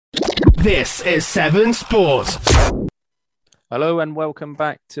This is 7 Sport. Hello and welcome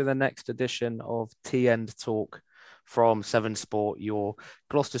back to the next edition of T-End Talk from 7 Sport, your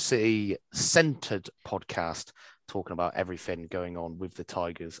Gloucester City centred podcast, talking about everything going on with the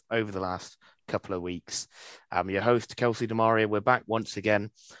Tigers over the last couple of weeks. I'm your host, Kelsey De Maria. We're back once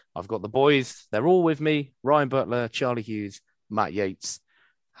again. I've got the boys. They're all with me. Ryan Butler, Charlie Hughes, Matt Yates.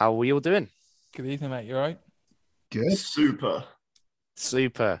 How are we all doing? Good evening, mate. You all right? Good. Super.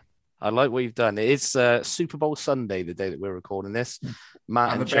 I like what you've done. It is Super Bowl Sunday, the day that we're recording this.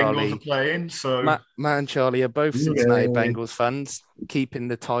 Matt and the Charlie Bengals are playing, so Matt and Charlie are both Cincinnati Bengals fans, keeping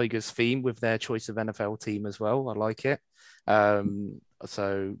the Tigers theme with their choice of NFL team as well. I like it.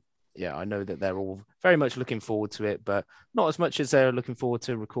 So yeah, I know that they're all very much looking forward to it, but not as much as they're looking forward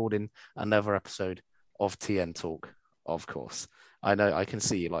to recording another episode of TN Talk, of course. I know I can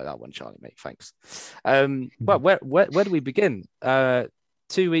see you like that one, Charlie, mate. Thanks. Well, where do we begin?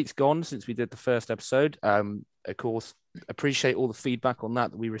 2 weeks gone since we did the first episode. Of course, appreciate all the feedback on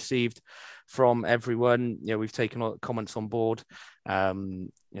that we received from everyone. You know, we've taken all the comments on board. You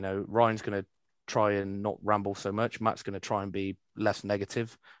know, Ryan's going to try and not ramble so much. Matt's going to try and be less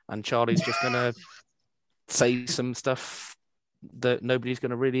negative, and Charlie's just going to say some stuff that nobody's going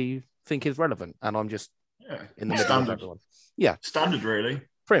to really think is relevant. And I'm just in the middle of everyone. Yeah, standard, really.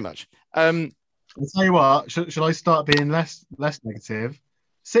 Pretty much. I'll tell you what. Shall I start being less negative?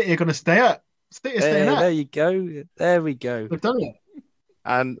 City are going to stay up. City are staying up. There you go. There we go. We've done it.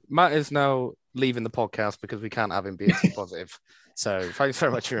 And Matt is now leaving the podcast because we can't have him being too positive. So thanks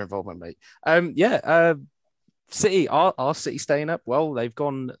very much for your involvement, mate. City, are City staying up? Well, they've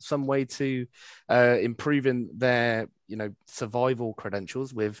gone some way to improving their, survival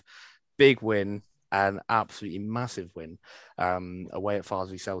credentials with big win, an absolutely massive win away at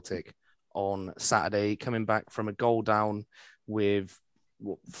Farsley Celtic on Saturday, coming back from a goal down with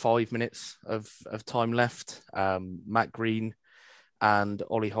 5 minutes of time left. Matt Green and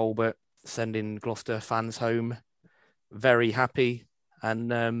Ollie Holbert sending Gloucester fans home very happy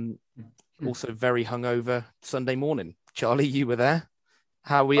and also very hungover Sunday morning. Charlie, you were there.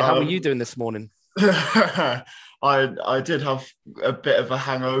 How were you doing this morning? I did have a bit of a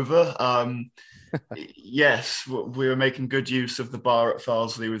hangover. Yes, we were making good use of the bar at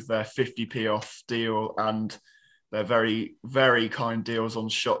Farsley with their 50p off deal and their very, very kind deals on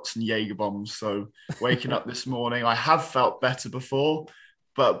shots and Jaeger bombs. So waking up this morning, I have felt better before,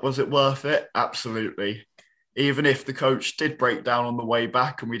 but was it worth it? Absolutely. Even if the coach did break down on the way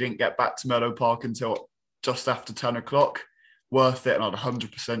back and we didn't get back to Meadow Park until just after 10 o'clock, worth it. And I'd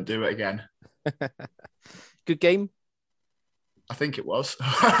 100% do it again. Good game? I think it was.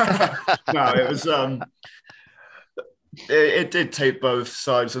 No, it was... It did take both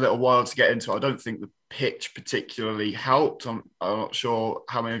sides a little while to get into. I don't think the pitch particularly helped. I'm not sure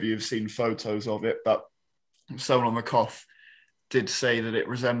how many of you have seen photos of it, but someone on the cough did say that it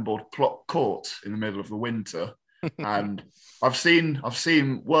resembled Plot Court in the middle of the winter. And I've seen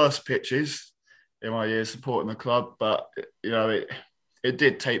worse pitches in my years supporting the club, but it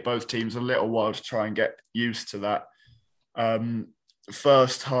did take both teams a little while to try and get used to that.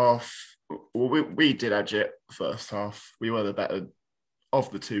 First half, we did edge it first half. We were the better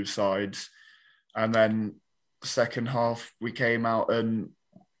of the two sides. And then second half, we came out and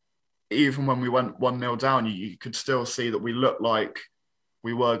even when we went 1-0 down, you could still see that we looked like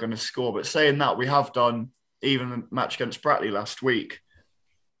we were going to score. But saying that, we have done even the match against Bratley last week.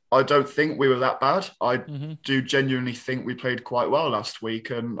 I don't think we were that bad. I do genuinely think we played quite well last week.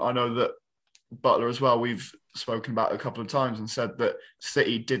 And I know that Butler as well, we've spoken about it a couple of times and said that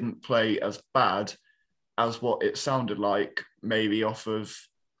City didn't play as bad as what it sounded like, maybe off of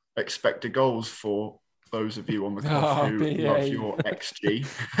expected goals for those of you on the cloth who love your XG.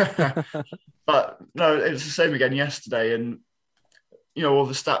 But no, it's the same again yesterday. And, all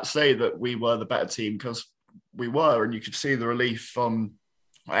the stats say that we were the better team because we were, and you could see the relief from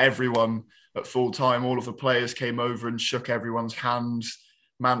everyone at full time. All of the players came over and shook everyone's hands.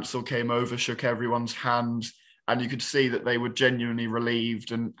 Mansell came over, shook everyone's hands, and you could see that they were genuinely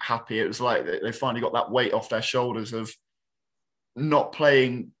relieved and happy. It was like they finally got that weight off their shoulders of not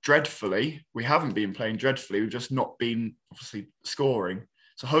playing dreadfully. We haven't been playing dreadfully. We've just not been, obviously, scoring.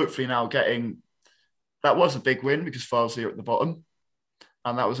 So hopefully now that was a big win because Farsley are at the bottom,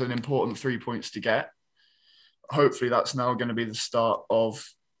 and that was an important 3 points to get. Hopefully that's now going to be the start of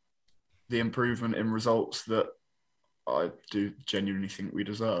the improvement in results that I do genuinely think we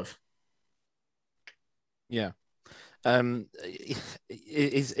deserve. Yeah.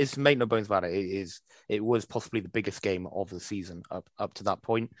 It's made no bones about it. It was possibly the biggest game of the season up to that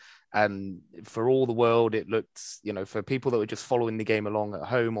point, and for all the world, it looked, for people that were just following the game along at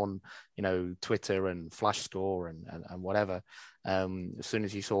home on, Twitter and Flash Score and whatever. As soon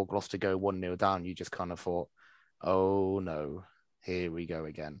as you saw Gloucester go 1-0 down, you just kind of thought, oh no, here we go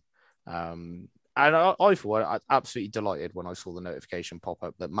again. And I for one, I absolutely delighted when I saw the notification pop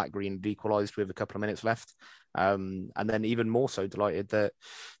up that Matt Green had equalised with a couple of minutes left. And then even more so delighted that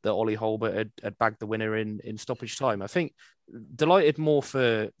Ollie Holbert had bagged the winner in stoppage time. I think delighted more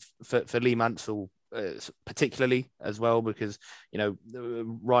for Lee Mansell, particularly as well, because,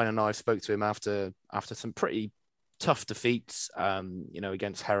 Ryan and I spoke to him after some pretty tough defeats,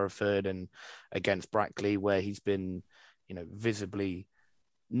 against Hereford and against Brackley, where he's been, visibly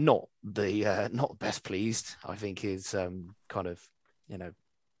not best pleased, I think is kind of,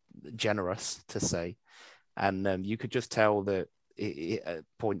 generous to say. And you could just tell that at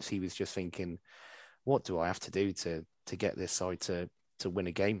points he was just thinking, what do I have to do to get this side to win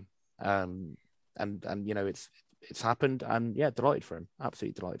a game? And it's happened, and yeah, delighted for him.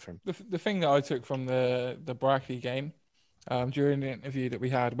 Absolutely delighted for him. The thing that I took from the Brackley game during the interview that we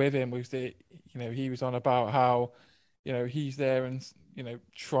had with him was that, he was on about how, he's there and,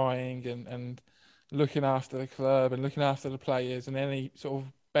 trying and looking after the club and looking after the players. And then he sort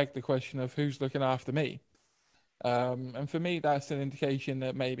of begged the question of who's looking after me. And for me, that's an indication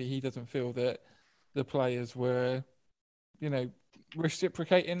that maybe he doesn't feel that the players were,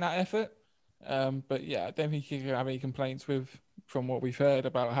 reciprocating that effort. But yeah, I don't think you can have any complaints from what we've heard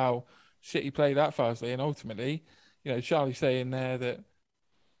about how City played at Farsley. And ultimately, Charlie's saying there that,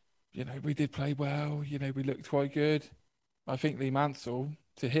 we did play well, we looked quite good. I think Lee Mansell,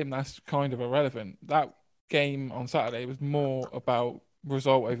 to him, that's kind of irrelevant. That game on Saturday was more about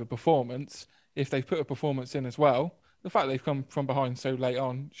result over performance. If they put a performance in as well, the fact they've come from behind so late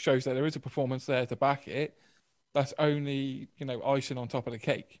on shows that there is a performance there to back it. That's only, icing on top of the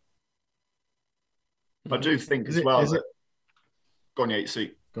cake. I do think as well that... Go on, Yates.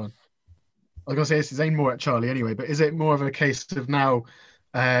 Go on. I was going to say this is aimed more at Charlie anyway, but is it more of a case of now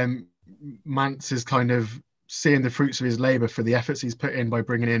Mance is kind of seeing the fruits of his labour for the efforts he's put in by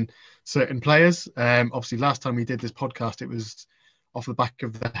bringing in certain players? Obviously, last time we did this podcast, it was off the back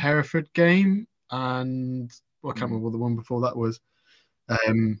of the Hereford game, and I can't remember what the one before that was.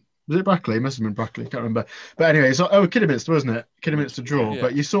 Was it Brackley? It must have been Brackley. I can't remember. But anyway, so Kidderminster, wasn't it? Kidderminster draw. Yeah.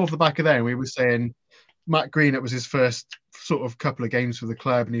 But you saw off the back of there, and we were saying Matt Green, it was his first sort of couple of games for the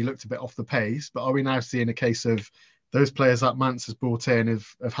club, and he looked a bit off the pace. But are we now seeing a case of those players that Mance has brought in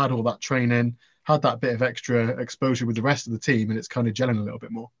have had all that training, had that bit of extra exposure with the rest of the team, and it's kind of gelling a little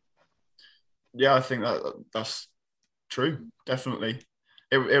bit more? Yeah, I think that's true. Definitely.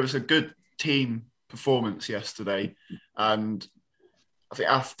 It was a good team performance yesterday. And I think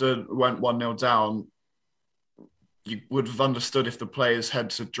after it went 1-0 down, you would have understood if the players'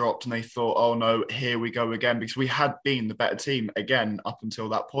 heads had dropped and they thought, oh no, here we go again, because we had been the better team again up until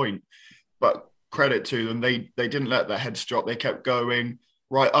that point. But credit to them, they didn't let their heads drop. They kept going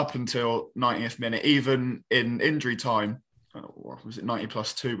right up until 90th minute, even in injury time. Was it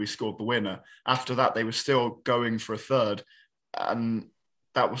 90+2? We scored the winner. After that, they were still going for a third. And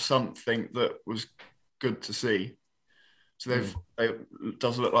that was something that was good to see. So it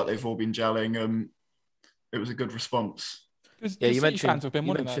does look like they've all been gelling. It was a good response. Yeah, you mentioned fans have been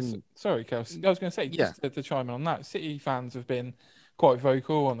wanting that. Sorry, Kelsey. I was going to say, just to chime in on that, City fans have been quite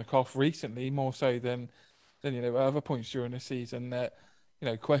vocal on the cough recently, more so than at other points during the season, that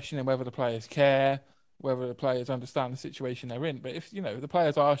questioning whether the players care, whether the players understand the situation they're in. But if the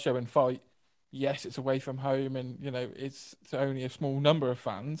players are showing fight, yes, it's away from home, and it's to only a small number of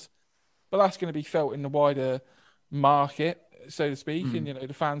fans, but that's going to be felt in the wider market, so to speak. And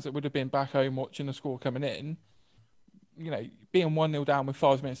the fans that would have been back home watching the score coming in, being 1-0 down with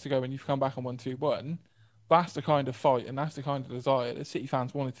 5 minutes to go and you've come back on 1-2-1, that's the kind of fight and that's the kind of desire that City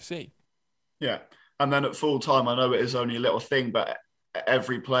fans wanted to see. Yeah. And then at full time, I know it is only a little thing, but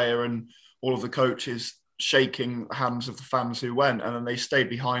every player and all of the coaches shaking hands of the fans who went, and then they stayed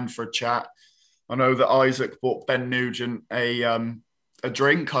behind for a chat. I know that Isaac bought Ben Nugent a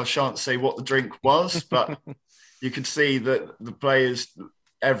drink. I shan't say what the drink was, but you could see that the players,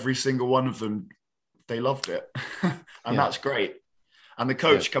 every single one of them, they loved it. And that's great. And the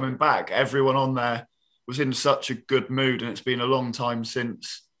coach coming back, everyone on there was in such a good mood. And it's been a long time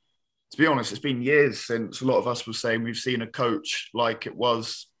since, to be honest, it's been years since a lot of us were saying we've seen a coach like it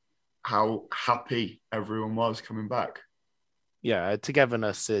was, how happy everyone was coming back. Yeah,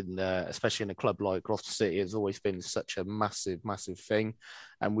 togetherness in especially in a club like Gloucester City has always been such a massive, massive thing,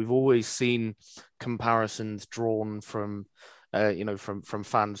 and we've always seen comparisons drawn from, from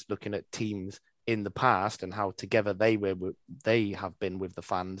fans looking at teams in the past and how together they have been with the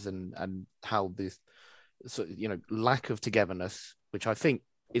fans, and how this lack of togetherness, which I think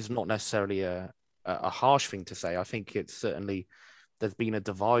is not necessarily a harsh thing to say. I think it's certainly there's been a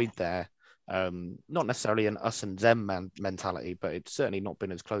divide there. Not necessarily an us and them mentality, but it's certainly not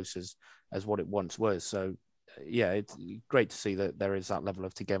been as close as what it once was. So, yeah, it's great to see that there is that level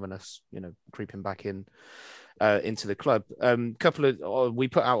of togetherness, creeping back into the club. We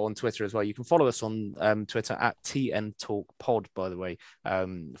put out on Twitter as well. You can follow us on Twitter at TN Talk Pod, by the way,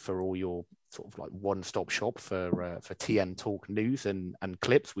 for all your sort of like one-stop shop for TN Talk news and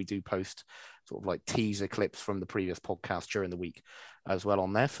clips. We do post sort of like teaser clips from the previous podcast during the week as well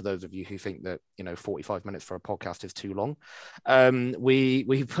on there, for those of you who think that 45 minutes for a podcast is too long.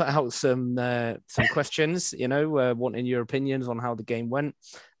 We put out some questions, wanting your opinions on how the game went.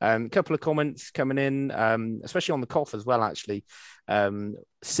 A couple of comments coming in, especially on the cough as well, actually.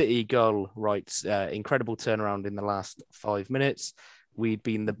 City Girl writes, incredible turnaround in the last 5 minutes. We'd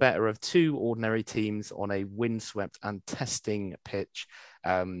been the better of two ordinary teams on a windswept and testing pitch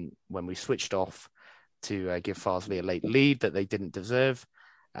when we switched off to give Farsley a late lead that they didn't deserve.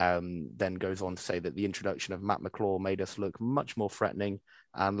 Then goes on to say that the introduction of Matt McClaw made us look much more threatening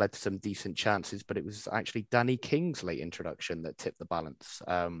and led to some decent chances, but it was actually Danny King's late introduction that tipped the balance,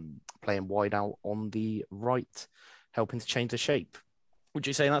 playing wide out on the right, helping to change the shape. Would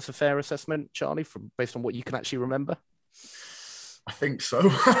you say that's a fair assessment, Charlie, based on what you can actually remember? I think so.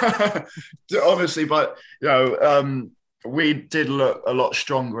 Honestly, but we did look a lot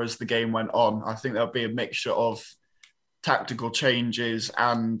stronger as the game went on. I think there'll be a mixture of tactical changes,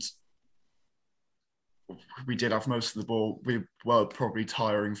 and we did have most of the ball. We were probably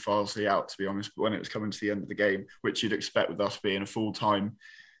tiring Farsley out, to be honest, when it was coming to the end of the game, which you'd expect with us being a full-time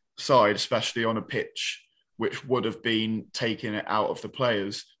side, especially on a pitch which would have been taking it out of the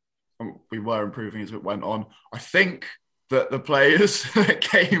players. We were improving as it went on. I think that the players that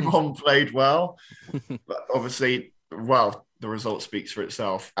came on played well, but obviously, the result speaks for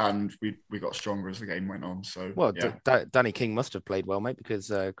itself, and we got stronger as the game went on. So, yeah. Danny King must have played well, mate, because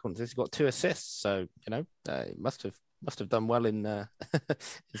he's got 2 assists. So he must have done well in. I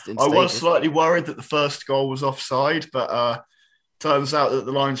was slightly worried that the first goal was offside, but turns out that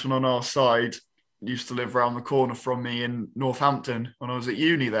the linesman on our side used to live around the corner from me in Northampton when I was at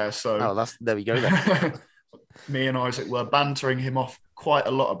uni there. So, there we go. Then. Me and Isaac were bantering him off quite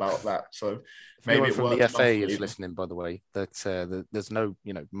a lot about that. So maybe it from the FA is listening, by the way, that there's no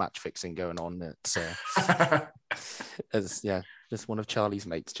match fixing going on. It's just one of Charlie's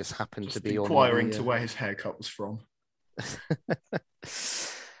mates just happened to be inquiring to where his haircut was from.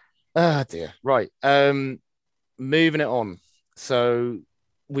 Ah, dear. Right. Moving it on. So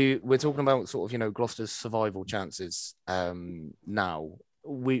we're talking about sort of Gloucester's survival chances. Now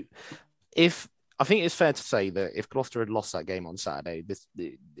I think it's fair to say that if Gloucester had lost that game on Saturday,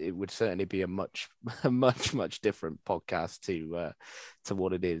 it would certainly be a much different podcast to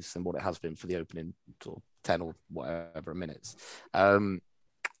what it is and what it has been for the opening sort of 10 or whatever minutes.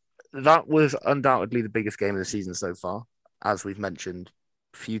 That was undoubtedly the biggest game of the season so far, as we've mentioned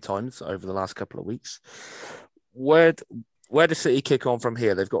a few times over the last couple of weeks. Where does City kick on from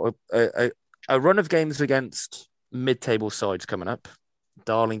here? They've got a run of games against mid-table sides coming up: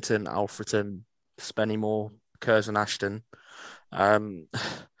 Darlington, Alfreton, Spennymoor, Curzon, Ashton. Out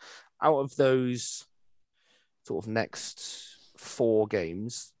of those sort of next 4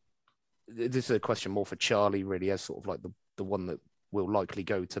 games, this is a question more for Charlie, really, as sort of like the one that will likely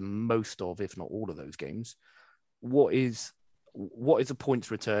go to most of, if not all of those games. What is a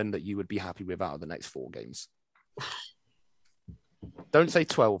points return that you would be happy with out of the next 4 games? Don't say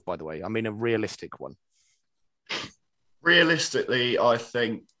 12, by the way. I mean a realistic one. Realistically, I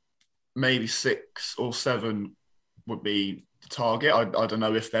think maybe 6 or 7 would be the target. I don't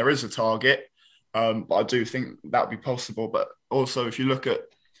know if there is a target, but I do think that would be possible. But also, if you look at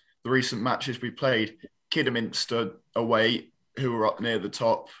the recent matches we played, Kidderminster away, who were up near the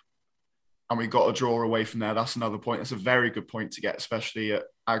top, and we got a draw away from there. That's another point. That's a very good point to get, especially at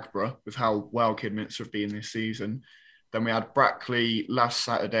Agborough, with how well Kidderminster have been this season. Then we had Brackley last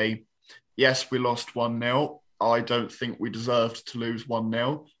Saturday. Yes, we lost 1-0. I don't think we deserved to lose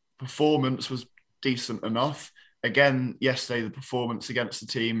 1-0. Performance was decent enough. Again, yesterday, the performance against the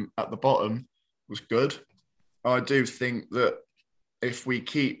team at the bottom was good. I do think that if we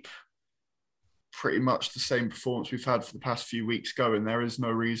keep pretty much the same performance we've had for the past few weeks going, there is no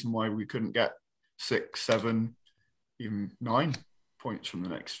reason why we couldn't get 6, 7, even 9 points from the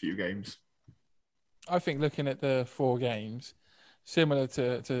next few games. I think looking at the 4 games, similar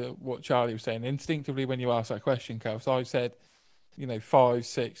to what Charlie was saying, instinctively when you asked that question, Kels, I said, 5,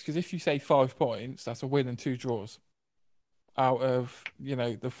 6. Because if you say 5 points, that's a win and 2 draws out of,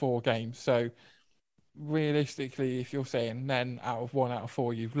 the 4 games. So realistically, if you're saying then out of 1 out of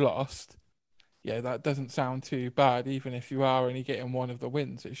 4 you've lost, that doesn't sound too bad, even if you are only getting 1 of the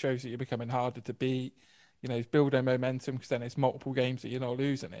wins. It shows that you're becoming harder to beat. It's building momentum, because then it's multiple games that you're not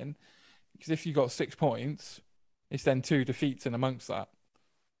losing in. Because if you got 6 points, it's then 2 defeats in amongst that.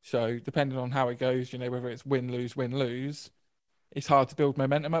 So depending on how it goes, whether it's win, lose, it's hard to build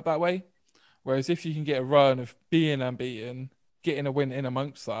momentum up that way. Whereas if you can get a run of being unbeaten, getting a win in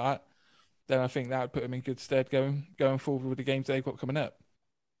amongst that, then I think that would put them in good stead going forward with the games they've got coming up.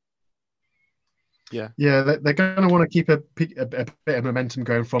 Yeah, they're going to want to keep a bit of momentum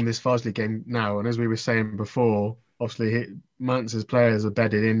going from this Farsley game now. And as we were saying before, obviously Mance's players are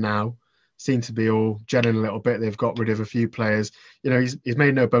bedded in now, seem to be all gelling a little bit. They've got rid of a few players. He's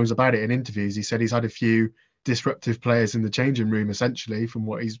made no bones about it in interviews. He said he's had a few disruptive players in the changing room, essentially, from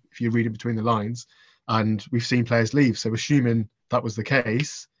what if you read it between the lines. And we've seen players leave. So assuming that was the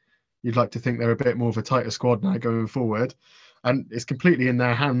case, you'd like to think they're a bit more of a tighter squad now going forward. And it's completely in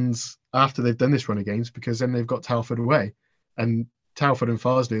their hands after they've done this run of games, because then they've got Telford away. And Telford and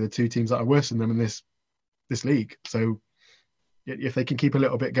Farsley are the 2 teams that are worse than them in this league. So if they can keep a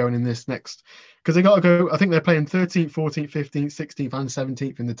little bit going in this next, because they got to go, I think they're playing 13th, 14th, 15th, 16th and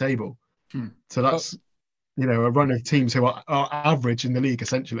 17th in the table. So that's, a run of teams who are average in the league,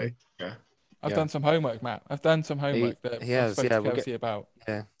 essentially. Yeah. I've done some homework, Matt. I've done some homework that I've spoken to Kelsey about.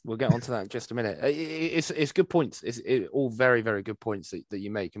 Yeah, we'll get onto that in just a minute. It's good points. It's all very, very good points that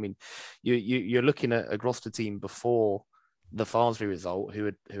you make. I mean, you're looking at a Gloucester team before the Farsley result who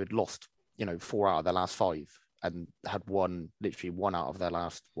had lost, 4 out of their last 5 and had won literally 1 out of their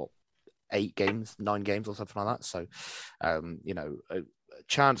last 8 games, 9 games or something like that. So, a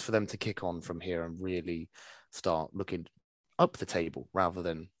chance for them to kick on from here and really start looking up the table rather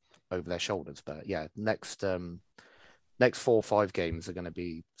than over their shoulders. But next 4 or 5 games are going to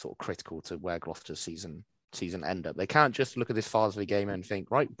be sort of critical to where Gloucester's season end up. They can't just look at this Farsley game and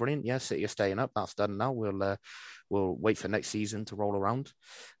think, right, brilliant, City are staying up, that's done now. We'll wait for next season to roll around.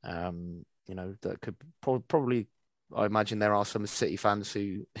 That could probably, I imagine there are some City fans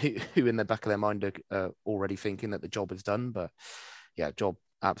who in the back of their mind are already thinking that the job is done, but job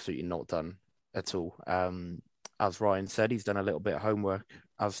absolutely not done at all. As Ryan said, he's done a little bit of homework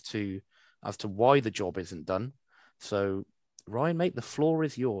as to why the job isn't done. So, Ryan, mate, the floor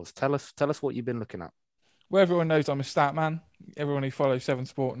is yours. Tell us what you've been looking at. Well, everyone knows I'm a stat man. Everyone who follows 7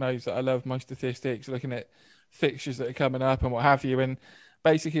 Sport knows that I love my statistics, looking at fixtures that are coming up and what have you. And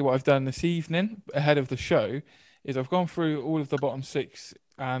basically what I've done this evening ahead of the show is I've gone through all of the bottom 6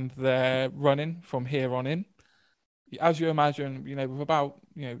 and their running from here on in. As you imagine, with about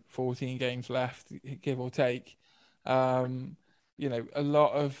 14 games left, give or take, a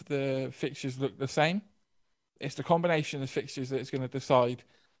lot of the fixtures look the same. It's the combination of fixtures that's going to decide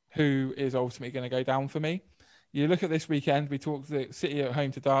who is ultimately going to go down for me. You look at this weekend, we talked the City at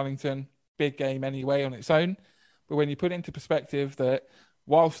home to Darlington, big game anyway on its own. But when you put into perspective that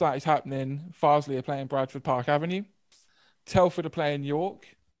whilst that is happening, Farsley are playing Bradford Park Avenue, Telford are playing York,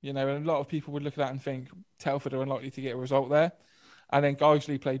 and a lot of people would look at that and think Telford are unlikely to get a result there. And then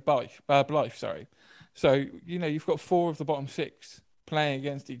Guiseley played Blythe. So, you've got 4 of the bottom 6 playing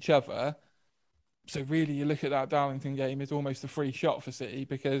against each other. So really, you look at that Darlington game as almost a free shot for City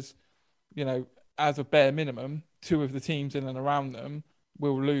because, as a bare minimum, 2 of the teams in and around them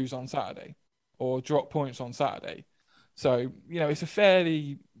will lose on Saturday or drop points on Saturday. So, it's a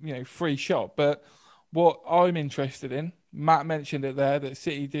fairly, free shot. But what I'm interested in, Matt mentioned it there, that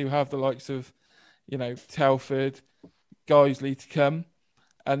City do have the likes of, Telford, Guiseley to come.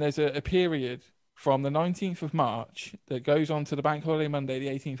 And there's a period from the 19th of March that goes on to the bank holiday Monday, the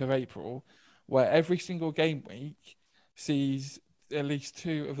 18th of April, where every single game week sees at least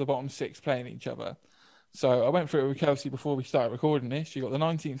 2 of the bottom 6 playing each other. So I went through it with Kelsey before we started recording this. You got the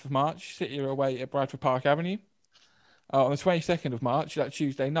 19th of March, City are away at Bradford Park Avenue. On the 22nd of March, that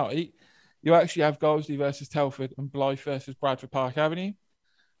Tuesday night, you actually have Guiseley versus Telford and Blythe versus Bradford Park Avenue.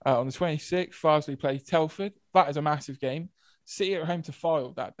 On the 26th, Farsley play Telford. That is a massive game. City are home to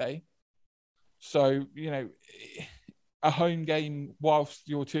Fylde that day. So, a home game whilst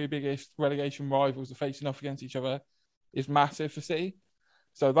your 2 biggest relegation rivals are facing off against each other is massive for City.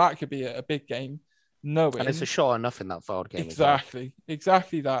 So that could be a big game. And it's a shot enough in that Fylde game.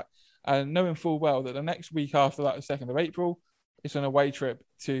 Exactly that. And knowing full well that the next week after that, the 2nd of April, it's an away trip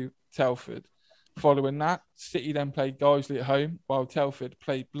to Telford. Following that, City then played Guiseley at home, while Telford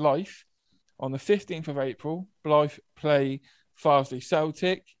played Blyth. On the 15th of April, Blyth play Farsley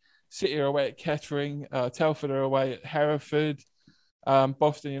Celtic. City are away at Kettering. Telford are away at Hereford.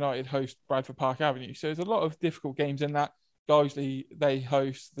 Boston United host Bradford Park Avenue. So there's a lot of difficult games in that. Guiseley, they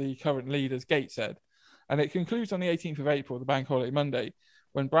host the current leaders, Gateshead. And it concludes on the 18th of April, the bank holiday Monday,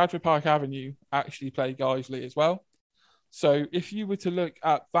 when Bradford Park Avenue actually play Guiseley as well. So if you were to look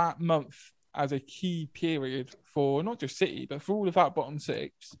at that month as a key period for not just City, but for all of that bottom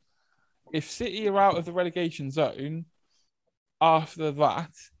six, if City are out of the relegation zone after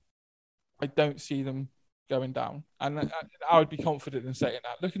that, I don't see them going down. And I would be confident in saying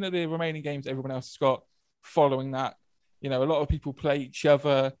that. Looking at the remaining games everyone else has got following that, a lot of people play each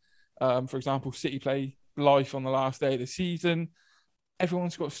other. For example, City play Blyth on the last day of the season.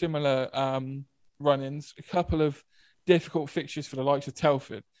 Everyone's got similar run-ins. A couple of difficult fixtures for the likes of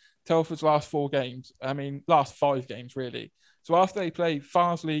Telford. Telford's last 4 games, last 5 games, really. So after they play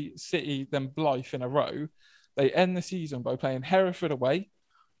Farsley, City, then Blyth in a row, they end the season by playing Hereford away,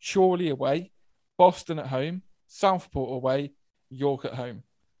 Chorley away, Boston at home, Southport away, York at home.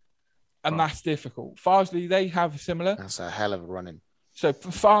 And that's difficult. Farsley, they have similar. That's a hell of a run-in. So for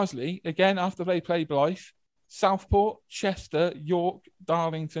Farsley, again, after they play Blyth, Southport, Chester, York,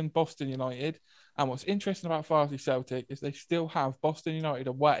 Darlington, Boston United. And what's interesting about Farsley Celtic is they still have Boston United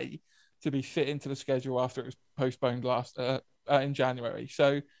away to be fit into the schedule after it was postponed in January.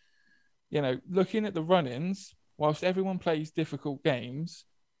 So, looking at the run-ins, whilst everyone plays difficult games,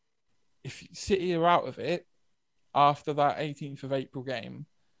 if City are out of it after that 18th of April game,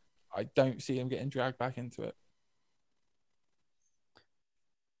 I don't see them getting dragged back into it.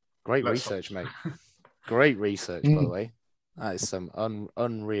 Great research, mate. Great research, by the way. That is some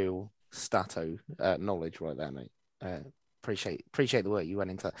unreal stato knowledge right there, mate. Appreciate the work you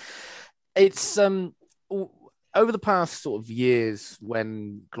went into that. It's over the past sort of years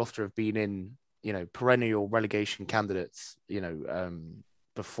when Gloucester have been in, perennial relegation candidates,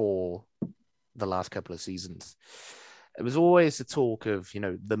 before the last couple of seasons, it was always the talk of,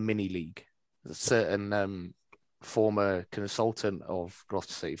 the mini league. A certain former consultant of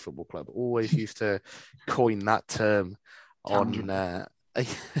Gloucester City Football Club always used to coin that term on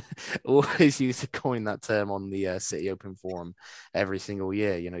always used to coin that term on the City Open Forum every single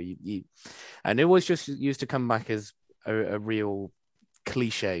year. And it was just used to come back as a real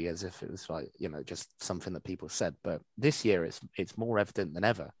cliche, as if it was like, just something that people said. But this year it's more evident than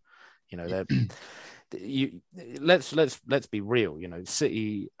ever. Let's be real.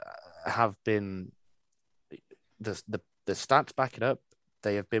 City have been the stats back it up.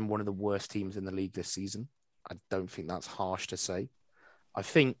 They have been one of the worst teams in the league this season. I don't think that's harsh to say. I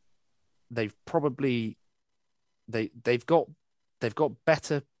think they've probably they've got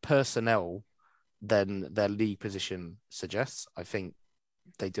better personnel than their league position suggests. I think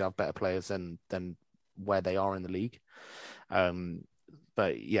they do have better players than where they are in the league.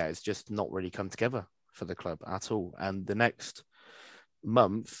 But yeah, it's just not really come together for the club at all. And the next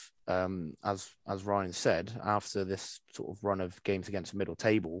month, as Ryan said, after this sort of run of games against the middle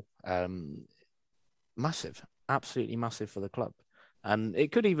table, massive, absolutely massive for the club. And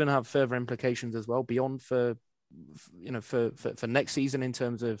it could even have further implications as well beyond for next season in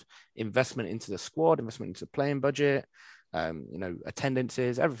terms of investment into the squad, investment into the playing budget,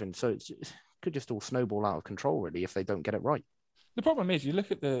 attendances, everything. So it could just all snowball out of control, really, if they don't get it right. The problem is, you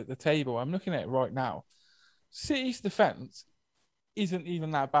look at the table, I'm looking at it right now, City's defence isn't even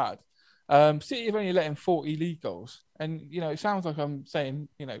that bad. City have only let in 40 league goals. And, it sounds like I'm saying,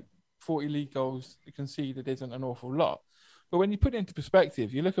 40 league goals conceded isn't an awful lot. But when you put it into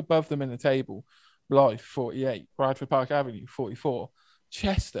perspective, you look above them in the table, Blyth, 48, Bradford Park Avenue, 44,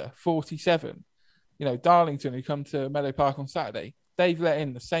 Chester, 47. Darlington, who come to Meadow Park on Saturday, they've let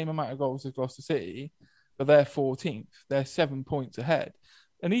in the same amount of goals as Gloucester City, but they're 14th. They're 7 points ahead.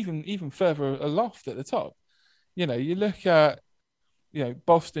 And even further aloft at the top. You look at,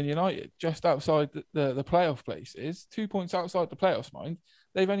 Boston United, just outside the playoff places, 2 points outside the playoffs, mind.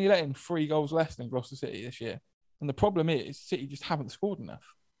 They've only let in 3 goals less than Gloucester City this year. And the problem is, City just haven't scored enough.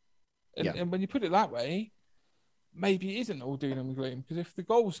 And when you put it that way, maybe it isn't all doom and gloom. Because if the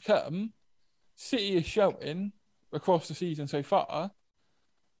goals come, City is showing across the season so far,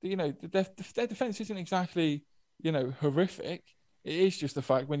 their defence isn't exactly, horrific. It is just the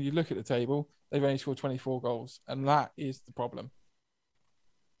fact when you look at the table, they've only scored 24 goals. And that is the problem.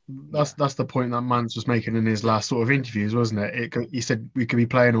 That's the point that Mans was making in his last sort of interviews, wasn't it? He said we could be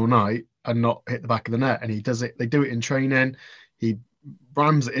playing all night and not hit the back of the net, and he does it. They do it in training. He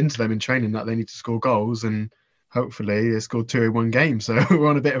rams it into them in training that they need to score goals, and hopefully they scored 2 in one game. So we're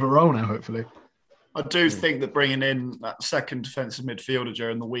on a bit of a roll now. Hopefully, I do think that bringing in that second defensive midfielder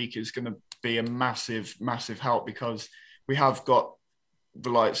during the week is going to be a massive, massive help, because we have got the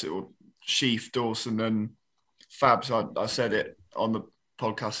likes of Sheaf, Dawson and Fabs. I said it on the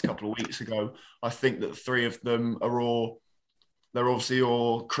podcast a couple of weeks ago. I think that three of them they're obviously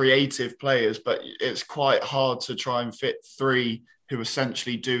all creative players, but it's quite hard to try and fit three who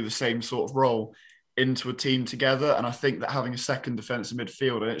essentially do the same sort of role into a team together. And I think that having a second defensive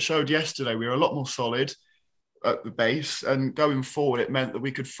midfielder, and it showed yesterday, we were a lot more solid at the base, and going forward, it meant that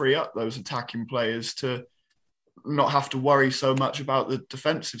we could free up those attacking players to not have to worry so much about the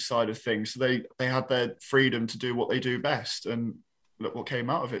defensive side of things. So they had their freedom to do what they do best, and look what came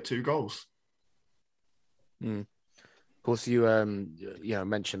out of it, 2 goals. Of course, you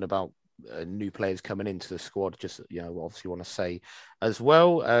mentioned about new players coming into the squad. Just obviously want to say as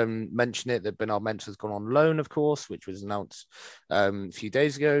well, mention it that Bernard Mentor's gone on loan, of course, which was announced a few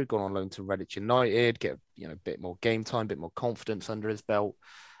days ago. Gone on loan to Redditch United, get a bit more game time, a bit more confidence under his belt.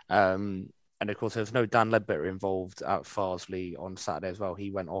 And of course, there's no Dan Ledbetter involved at Farsley on Saturday as well.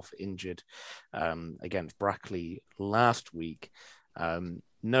 He went off injured against Brackley last week.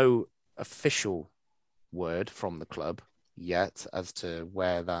 No official word from the club yet as to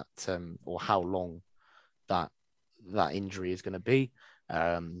where that or how long that injury is going to be.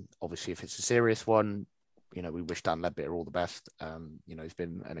 Obviously, if it's a serious one, we wish Dan Ledbetter all the best. He's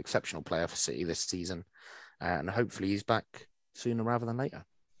been an exceptional player for City this season, and hopefully he's back sooner rather than later.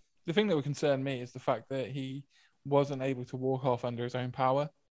 The thing that would concern me is the fact that he wasn't able to walk off under his own power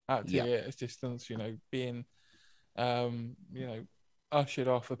at his distance, being ushered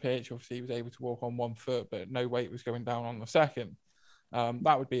off the pitch. Obviously, he was able to walk on 1 foot, but no weight was going down on the second.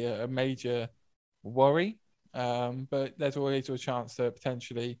 That would be a major worry. But there's always a chance that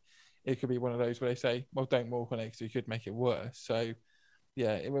potentially it could be one of those where they say, well, don't walk on it because you could make it worse. So,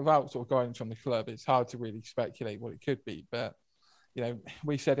 yeah, without sort of guidance from the club, it's hard to really speculate what it could be. But,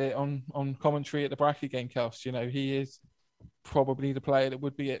 we said it on commentary at the Brackley game, Kelsey. He is probably the player that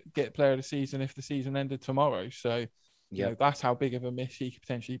would get player of the season if the season ended tomorrow. So, that's how big of a miss he could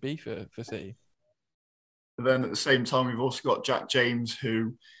potentially be for City. But then at the same time, we've also got Jack James,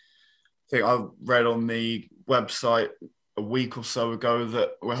 who I think I read on the website a week or so ago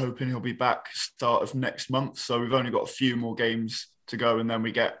that we're hoping he'll be back start of next month. So we've only got a few more games to go, and then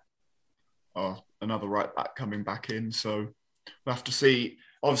we get another right back coming back in. So we'll have to see.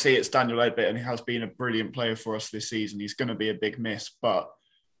 Obviously, it's Daniel Ledbetter, and he has been a brilliant player for us this season. He's going to be a big miss, but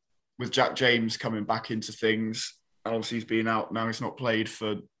with Jack James coming back into things, and obviously he's been out now, he's not played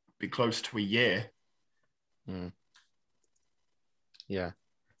for be close to a year. Yeah,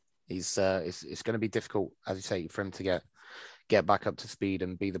 it's going to be difficult, as you say, for him to get back up to speed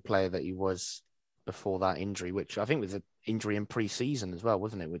and be the player that he was before that injury, which I think was an injury in pre-season as well,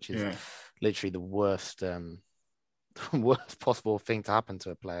 wasn't it? Which is literally the worst possible thing to happen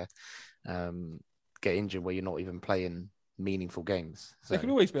to a player. Get injured where you're not even playing meaningful games. So. There could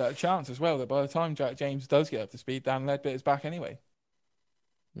always be that chance as well that by the time Jack James does get up to speed, Dan Ledbetter's back anyway.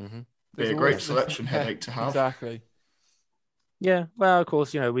 Be a great selection headache to have. Exactly. Yeah, well, of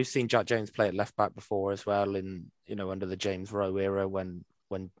course, we've seen Jack James play at left back before as well, in under the James Rowe era when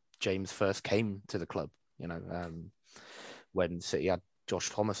James first came to the club. When City had Josh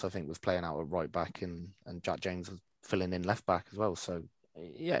Thomas, I think, was playing out at right back, and Jack James was filling in left back as well. So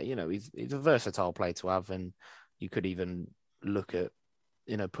yeah, he's a versatile player to have, and you could even look at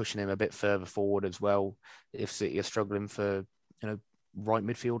pushing him a bit further forward as well if City are struggling for right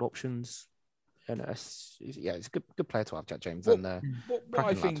midfield options. And it's a good player to have, Jack James. What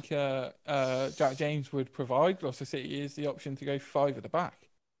I think Jack James would provide Gloucester City is the option to go 5 at the back.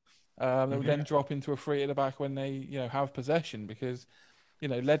 They would then drop into a 3 at the back when they have possession, because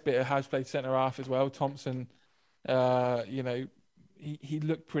Ledbetter has played centre half as well. Thompson, he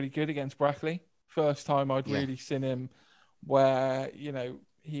looked pretty good against Brackley. First time I'd really seen him where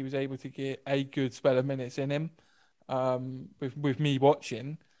he was able to get a good spell of minutes in him. With me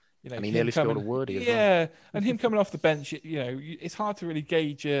watching. And he nearly scored a wordy as well. Yeah, and him coming off the bench, it's hard to really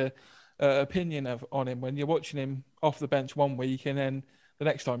gauge your opinion on him when you're watching him off the bench one week, and then the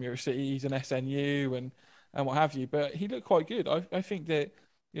next time you're at City, he's an SNU and what have you. But he looked quite good. I think that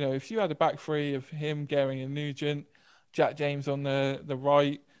if you had a back 3 of him, Gehring and Nugent, Jack James on the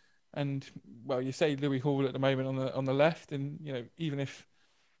right, and you say Louis Hall at the moment on the left, and even if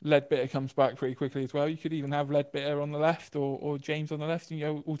Ledbetter comes back pretty quickly as well, you could even have Ledbetter on the left or James on the left, and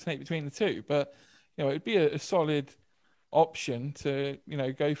alternate between the two. But it'd be a solid option to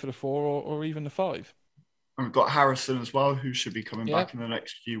go for the 4 or even the 5. And we've got Harrison as well, who should be coming back in the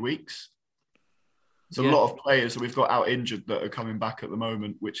next few weeks. There's a lot of players that we've got out injured that are coming back at the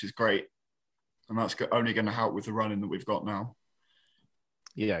moment, which is great. and that's only going to help with the running that we've got now.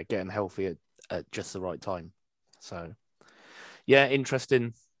 Yeah, getting healthy at just the right time. So, yeah,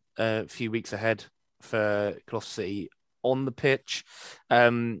 interesting few weeks ahead for Gloucester City on the pitch. I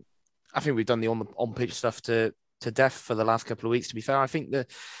think we've done the on pitch stuff to death for the last couple of weeks. To be fair, I think the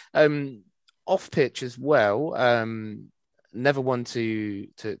off pitch as well. Never one to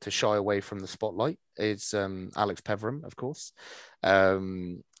shy away from the spotlight is Alex Peverum, of course,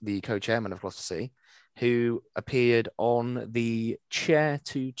 the co-chairman of Gloucester City, who appeared on the Chair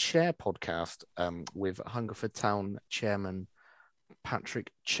to Chair podcast with Hungerford Town chairman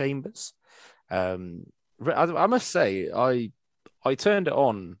Patrick Chambers. I must say, I turned it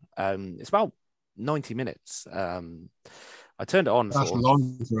on. It's about 90 minutes. I turned it on. That's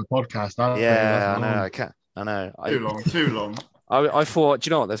long for a podcast. I know. Too long. I thought, do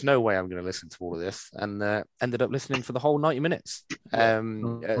you know what? There's no way I'm going to listen to all of this, and ended up listening for the whole 90 minutes. I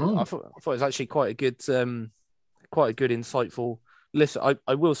thought it was actually quite a good, insightful listen.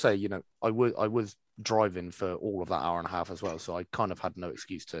 I will say, you know, I was driving for all of that hour and a half as well, so I kind of had no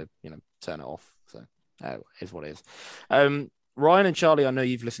excuse to, you know, turn it off. So it is what it is. Ryan and Charlie, I know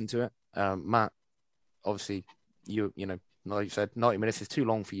you've listened to it. Matt, obviously, you know, like you said, 90 minutes is too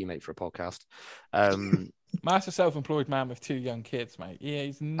long for you, mate, for a podcast. Matt's a self-employed man with 2 young kids, mate. Yeah,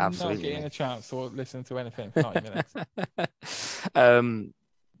 he's not getting a chance to listen to anything for 90 minutes.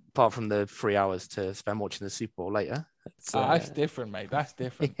 Apart from the 3 hours to spend watching the Super Bowl later. That's different, mate. That's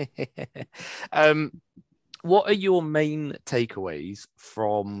different. What are your main takeaways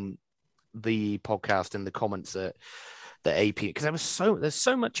from the podcast and the comments that the AP? Because there's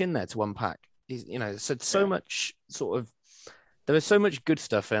so much in there to unpack. You know, said so much sort of. There was so much good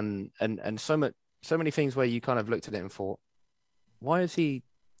stuff and so many things where you kind of looked at it and thought, why has he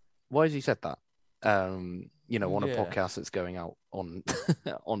said that? You know, on a podcast that's going out on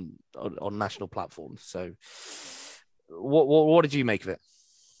on national platforms. So, what did you make of it?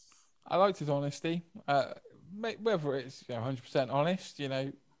 I liked his honesty. Whether it's 100% honest, you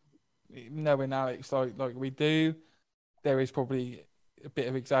know, knowing Alex like we do, there is probably a bit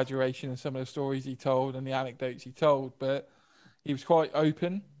of exaggeration in some of the stories he told and the anecdotes he told, but he was quite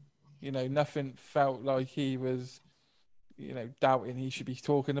open. You know, nothing felt like he was, you know, doubting he should be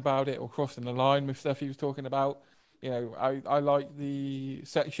talking about it or crossing the line with stuff he was talking about. You know, I like the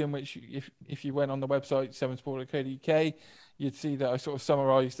section which, if you went on the website 7sport.co.uk, you'd see that I sort of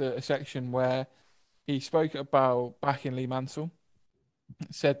summarised a section where he spoke about backing Lee Mansell,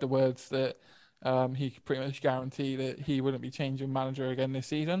 said the words that he could pretty much guarantee that he wouldn't be changing manager again this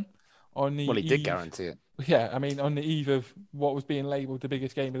season. He did guarantee it. Yeah, I mean, on the eve of what was being labelled the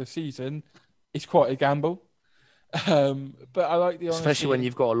biggest game of the season, it's quite a gamble. But I like the honesty. Especially when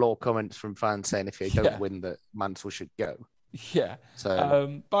you've got a lot of comments from fans saying if they don't win, that Mansell should go. Yeah.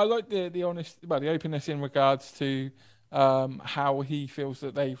 So, but I like the openness in regards to how he feels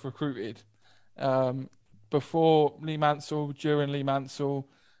that they've recruited before Lee Mansell, during Lee Mansell,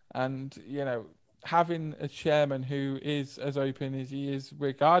 and you know, having a chairman who is as open as he is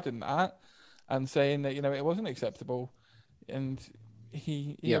regarding that and saying that, you know, it wasn't acceptable. And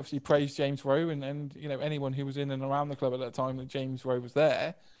he obviously praised James Rowe and, you know, anyone who was in and around the club at that time that James Rowe was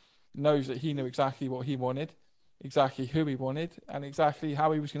there knows that he knew exactly what he wanted, exactly who he wanted, and exactly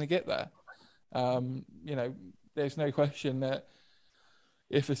how he was going to get there. You know, there's no question that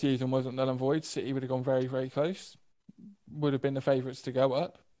if the season wasn't null and void, City would have gone very, very close, would have been the favourites to go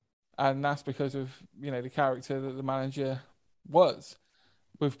up. And that's because of, you know, the character that the manager was.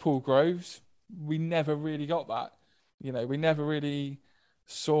 With Paul Groves, we never really got that. You know, we never really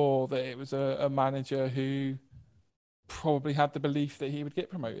saw that it was a manager who probably had the belief that he would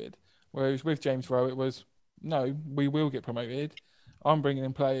get promoted. Whereas with James Rowe, it was, no, we will get promoted. I'm bringing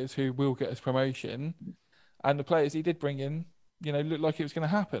in players who will get us promotion. And the players he did bring in, you know, looked like it was going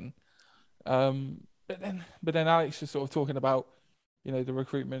to happen. But then Alex was sort of talking about, you know, the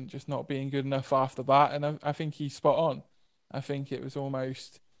recruitment just not being good enough after that. And I think he's spot on. I think it was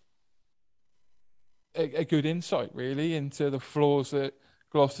almost a good insight, really, into the flaws that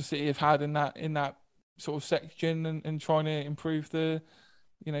Gloucester City have had in that sort of section and trying to improve the,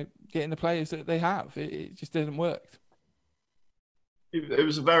 you know, getting the players that they have. It just didn't work. It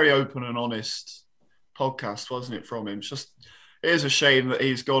was a very open and honest podcast, wasn't it, from him? It is a shame that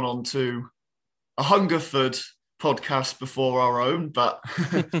he's gone on to a Hungerford podcast before our own, but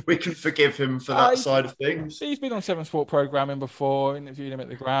we can forgive him for that side of things. He's been on 7 Sport programming before, interviewed him at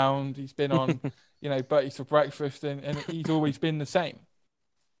the ground. He's been on, you know, Buddies for Breakfast, and he's always been the same.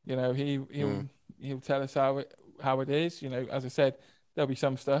 You know, he'll tell us how it is. You know, as I said, there'll be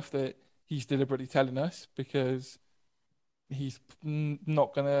some stuff that he's deliberately telling us because he's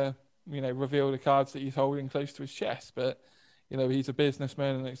not gonna reveal the cards that he's holding close to his chest. But, he's a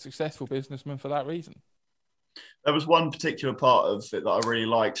businessman and a successful businessman for that reason. There was one particular part of it that I really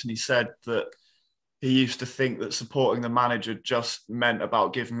liked, and he said that he used to think that supporting the manager just meant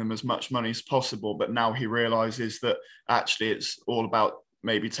about giving them as much money as possible, but now he realises that actually it's all about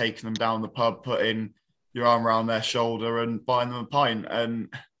maybe taking them down the pub, putting your arm around their shoulder and buying them a pint.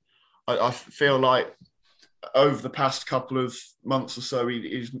 And I feel like over the past couple of months or so,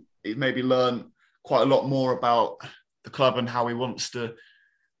 he's maybe learned quite a lot more about the club and how he wants to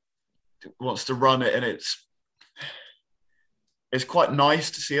run it, and it's quite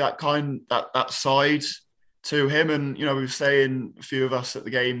nice to see that side to him. And, we were saying, a few of us at the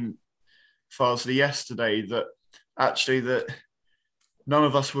game Farsley yesterday, that actually that none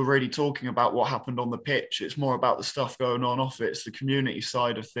of us were really talking about what happened on the pitch. It's more about the stuff going on off it. It's the community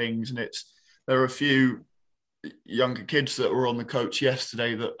side of things. And there are a few younger kids that were on the coach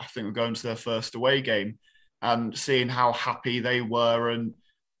yesterday that I think were going to their first away game, and seeing how happy they were, and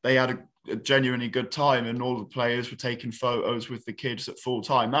they had a genuinely good time, and all the players were taking photos with the kids at full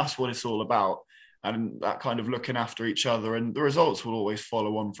time. That's what it's all about, and that kind of looking after each other, and the results will always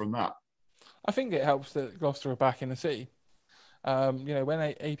follow on from that. I think it helps that Gloucester are back in the city. When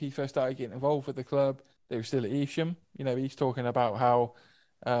AP first started getting involved with the club, they were still at Evesham. He's talking about how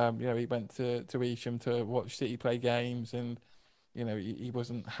he went to Evesham to watch City play games, and he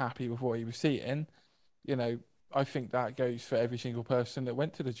wasn't happy with what he was seeing. I think that goes for every single person that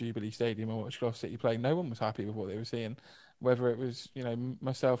went to the Jubilee Stadium and watched Gloucester City play. No one was happy with what they were seeing, whether it was,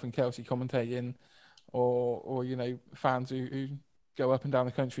 myself and Kelsey commentating, or fans who go up and down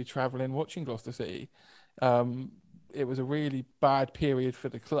the country travelling, watching Gloucester City. It was a really bad period for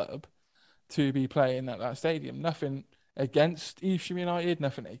the club to be playing at that stadium. Nothing against Evesham United,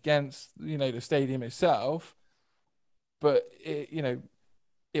 nothing against, the stadium itself, but it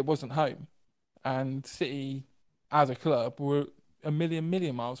wasn't home. And City, as a club, were a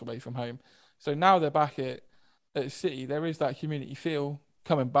million miles away from home. So now they're back at City. There is that community feel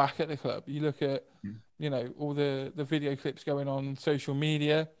coming back at the club. You look at, all the video clips going on social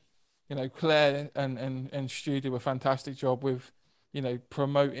media. Claire and Stu do a fantastic job with,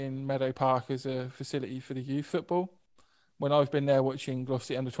 promoting Meadow Park as a facility for the youth football. When I've been there watching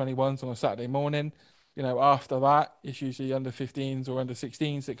Gloucester under 21s on a Saturday morning, after that, it's usually under 15s or under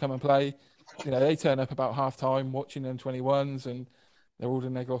 16s that come and play. They turn up about half time watching them 21s, and they're all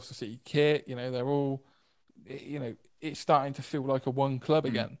in their Gloucester City kit. They're all, it's starting to feel like a one club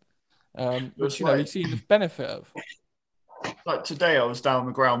again, which, we've seen the benefit of. Like today, I was down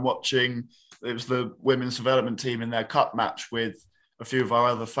the ground watching, it was the women's development team in their cup match with a few of our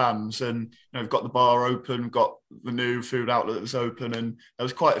other fans, and we've got the bar open, got the new food outlet that was open, and there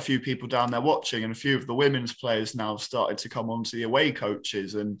was quite a few people down there watching, and a few of the women's players now started to come onto the away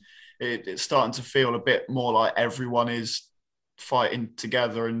coaches, and it's starting to feel a bit more like everyone is fighting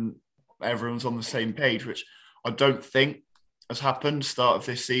together and everyone's on the same page, which I don't think has happened start of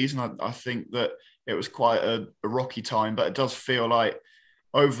this season. I think that it was quite a rocky time, but it does feel like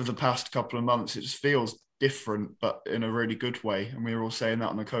over the past couple of months, it just feels different, but in a really good way. And we were all saying that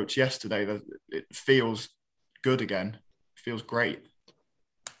on the coach yesterday, that it feels good again. It feels great.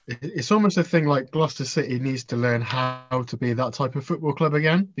 It's almost a thing like Gloucester City needs to learn how to be that type of football club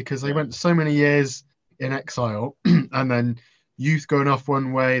again, because they went so many years in exile, and then youth going off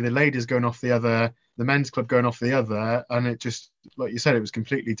one way, the ladies going off the other, the men's club going off the other, and it just, like you said, it was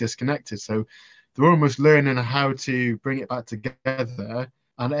completely disconnected. So they're almost learning how to bring it back together,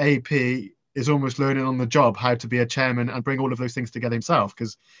 and AP is almost learning on the job how to be a chairman and bring all of those things together himself,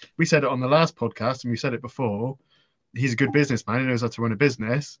 because we said it on the last podcast and we said it before, he's a good businessman, he knows how to run a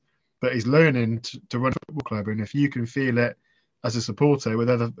business, but he's learning to run a football club. And if you can feel it as a supporter with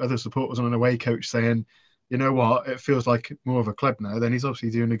other supporters on an away coach saying, you know what, it feels like more of a club now, then he's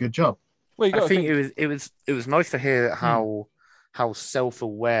obviously doing a good job. Well, I think it was nice to hear how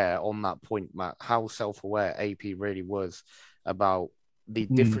self-aware on that point, Matt, how self-aware AP really was about the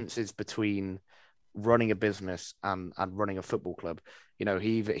differences between running a business and running a football club. He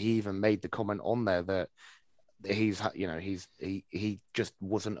even made the comment on there that he just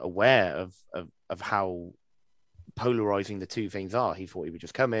wasn't aware of how polarizing the two things are. He thought he would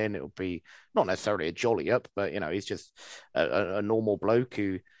just come in, it would be not necessarily a jolly up, but he's just a normal bloke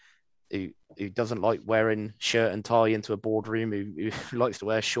who doesn't like wearing shirt and tie into a boardroom, who likes to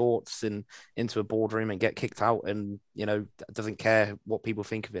wear shorts and into a boardroom and get kicked out, and doesn't care what people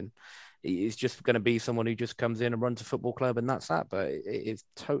think of him. He's just going to be someone who just comes in and runs a football club, and that's that. But it's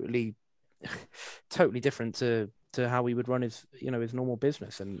totally different to how he would run his normal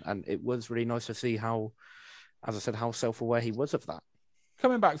business, and it was really nice to see how, as I said, how self-aware he was of that.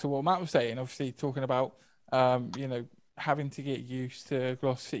 coming back to what Matt was saying, obviously talking about, having to get used to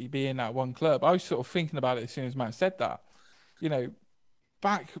Gloucester City being that one club. I was sort of thinking about it as soon as Matt said that.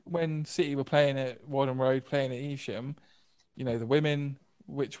 Back when City were playing at Wadham Road, playing at Evesham, the women,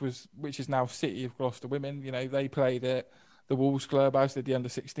 which is now City of Gloucester Women, they played at the Wolves Club, as did the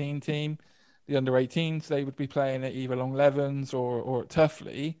under-16 team. The under-18s, they would be playing at either Long Levens or at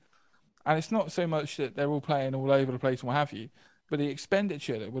Tuffley. And it's not so much that they're all playing all over the place and what have you, but the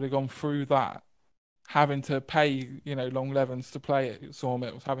expenditure that would have gone through that, having to pay, Long Levens to play at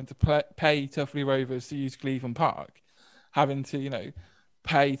Sawmills, having to pay Tuffley Rovers to use Cleveland Park, having to,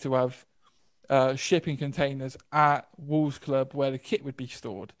 pay to have shipping containers at Wolves Club where the kit would be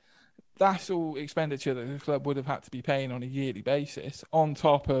stored. That's all expenditure that the club would have had to be paying on a yearly basis, on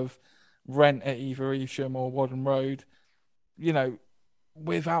top of rent at either Evesham or Wadham Road.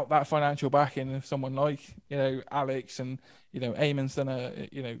 Without that financial backing of someone like, Alex, and, Eamon's done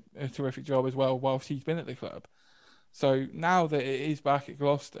a terrific job as well whilst he's been at the club. So now that it is back at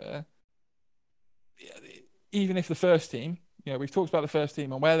Gloucester, even if the first team, we've talked about the first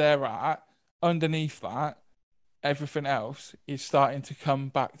team and where they're at, underneath that, everything else is starting to come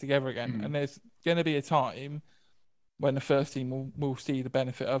back together again. And there's going to be a time when the first team will see the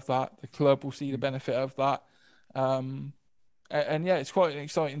benefit of that. The club will see the benefit of that. And yeah, it's quite an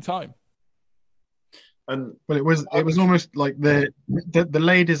exciting time. Well, it was almost like the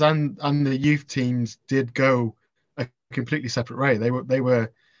ladies and the youth teams did go a completely separate way. They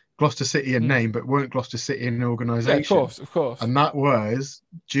were Gloucester City in name, but weren't Gloucester City in organisation. Yeah, of course. And that was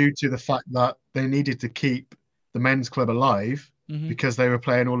due to the fact that they needed to keep the men's club alive because they were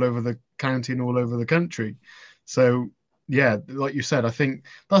playing all over the county and all over the country. So yeah, like you said, I think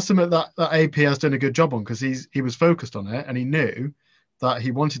that's something that AP has done a good job on, because he was focused on it, and he knew that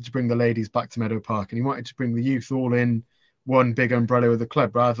he wanted to bring the ladies back to Meadow Park, and he wanted to bring the youth all in one big umbrella of the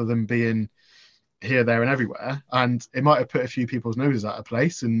club rather than being here, there, and everywhere. And it might have put a few people's noses out of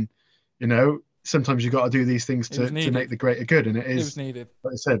place, and sometimes you got to do these things to make the greater good, and it was needed.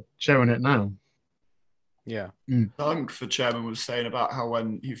 Like I said, showing it now. Yeah. I think the chairman was saying about how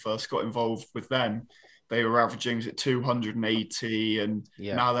when he first got involved with them, they were averaging 280, and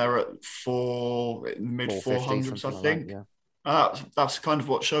now they're at mid 400s, I think. That's kind of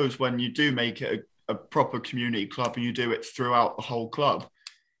what shows when you do make it a proper community club and you do it throughout the whole club.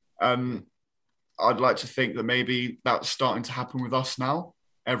 I'd like to think that maybe that's starting to happen with us now.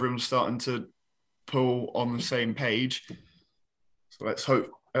 Everyone's starting to pull on the same page. So let's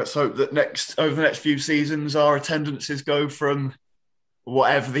hope that over the next few seasons, our attendances go from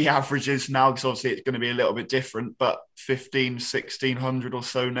whatever the average is now, because obviously it's going to be a little bit different, but 1,1600 or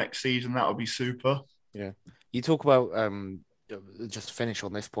so next season, that would be super. Yeah. You talk about, just to finish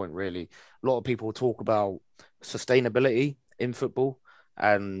on this point, really, a lot of people talk about sustainability in football,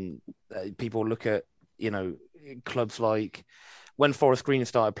 and people look at, clubs like when Forest Green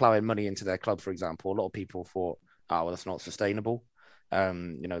started ploughing money into their club, for example, a lot of people thought, oh, well, that's not sustainable.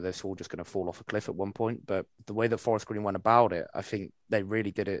 They're all just going to fall off a cliff at one point. But the way that Forest Green went about it, I think they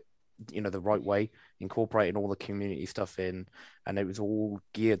really did it, the right way, incorporating all the community stuff in, and it was all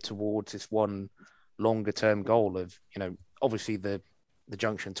geared towards this one longer term goal of, obviously the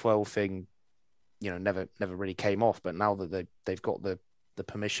Junction 12 thing, never really came off. But now that they've got the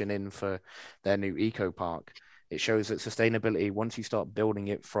permission in for their new eco park, it shows that sustainability, once you start building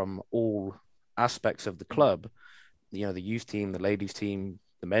it from all aspects of the club, the youth team, the ladies team,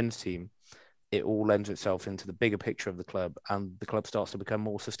 the men's team, it all lends itself into the bigger picture of the club, and the club starts to become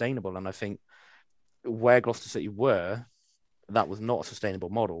more sustainable. And I think where Gloucester City were, that was not a sustainable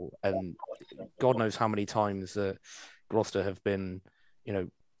model. And God knows how many times that Gloucester have been,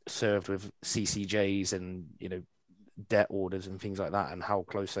 served with CCJs and, debt orders and things like that, and how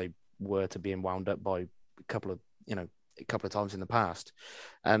close they were to being wound up by a couple of times in the past.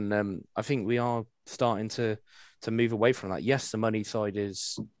 And I think we are starting to move away from that. Yes, the money side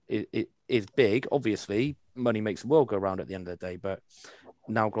is big. Obviously, money makes the world go round at the end of the day. But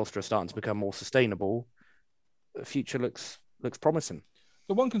now Gloucester is starting to become more sustainable. The future looks promising.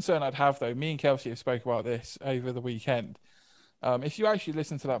 The one concern I'd have, though, me and Kelsey have spoke about this over the weekend. If you actually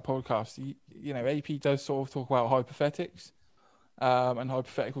listen to that podcast, AP does sort of talk about hypothetics and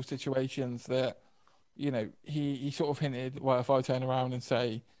hypothetical situations that, he sort of hinted, well, if I turn around and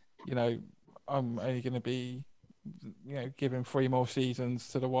say, I'm only going to be, giving 3 more seasons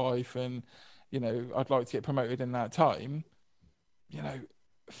to the wife, and, I'd like to get promoted in that time.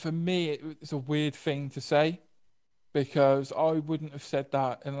 For me, it's a weird thing to say, because I wouldn't have said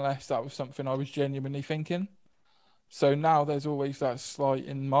that unless that was something I was genuinely thinking. So now there's always that slight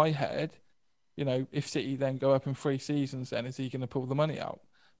in my head if City then go up in 3 seasons, then is he going to pull the money out?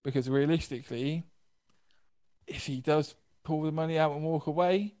 Because realistically, if he does pull the money out and walk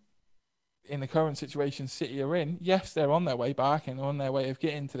away, in the current situation City are in, yes, they're on their way back and on their way of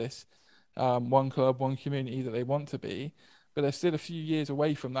getting to this one club, one community that they want to be, but they're still a few years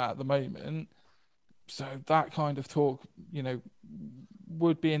away from that at the moment. So that kind of talk,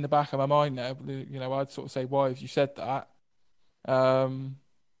 would be in the back of my mind now. I'd sort of say, why have you said that?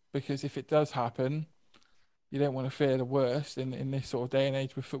 Because if it does happen, you don't want to fear the worst in this sort of day and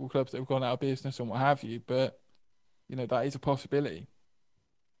age with football clubs that have gone out of business and what have you. But, that is a possibility.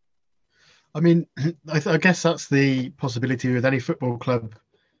 I mean, I guess that's the possibility with any football club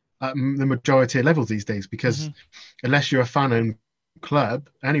at the majority of levels these days, because unless you're a fan-owned club,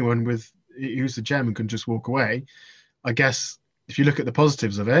 anyone who's the chairman can just walk away. I guess if you look at the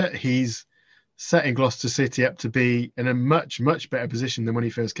positives of it, he's setting Gloucester City up to be in a much, much better position than when he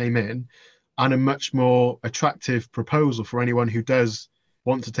first came in, and a much more attractive proposal for anyone who does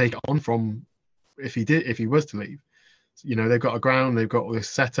want to take it on from if he was to leave. They've got a ground, they've got all this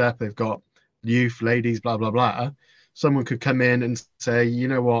setup, they've got youth, ladies, blah, blah, blah. Someone could come in and say, you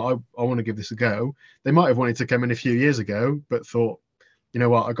know what, I want to give this a go. They might have wanted to come in a few years ago, but thought, you know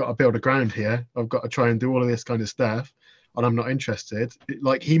what, I've got to build a ground here. I've got to try and do all of this kind of stuff, and I'm not interested.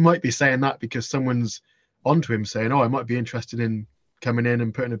 He might be saying that because someone's onto him saying, I might be interested in coming in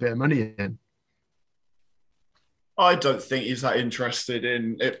and putting a bit of money in. I don't think he's that interested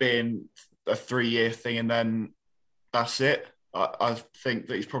in it being a 3-year thing and then that's it. I think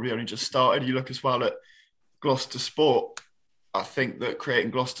that he's probably only just started. You look as well at Gloucester Sport. I think that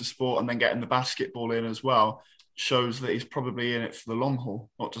creating Gloucester Sport and then getting the basketball in as well shows that he's probably in it for the long haul,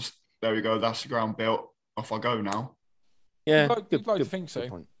 not just, there we go, that's the ground built, off I go now. Yeah, I'd like to think so.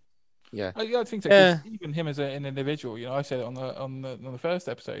 Point. Yeah, I think so. Cause even him as an individual, I said it on the first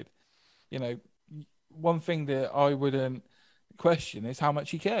episode. One thing that I wouldn't question is how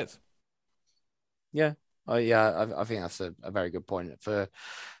much he cares. Yeah. I think that's a very good point. For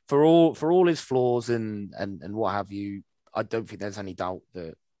all his flaws and what have you, I don't think there's any doubt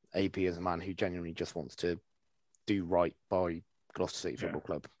that AP is a man who genuinely just wants to do right by Gloucester City Football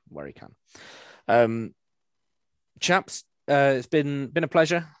Club where he can. Chaps, it's been a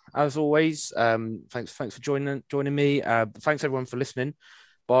pleasure as always. Thanks for joining me. Thanks everyone for listening.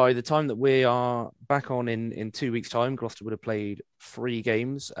 By the time that we are back on in 2 weeks' time, Gloucester would have played 3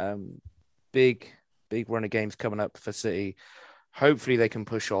 games. Big run of games coming up for City. Hopefully they can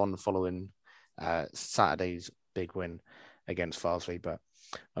push on following Saturday's big win against Farsley, but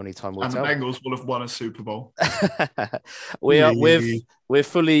only time will tell. And the Bengals will have won a Super Bowl. We're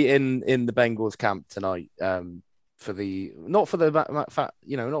fully in the Bengals camp tonight. Not for the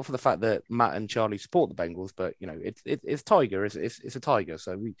fact that Matt and Charlie support the Bengals, but it's Tiger. It's a Tiger.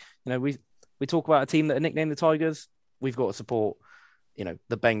 So we talk about a team that are nicknamed the Tigers. We've got to support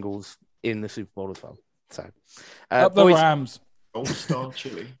the Bengals in the Super Bowl as well. So, up the Rams. All-star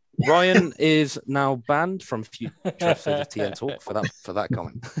chili. Ryan is now banned from future episodes of TN Talk for that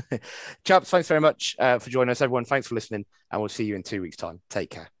comment. Chaps, thanks very much for joining us. Everyone, thanks for listening, and we'll see you in 2 weeks' time. Take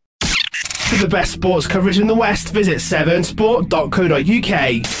care. For the best sports coverage in the West, visit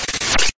 7sport.co.uk.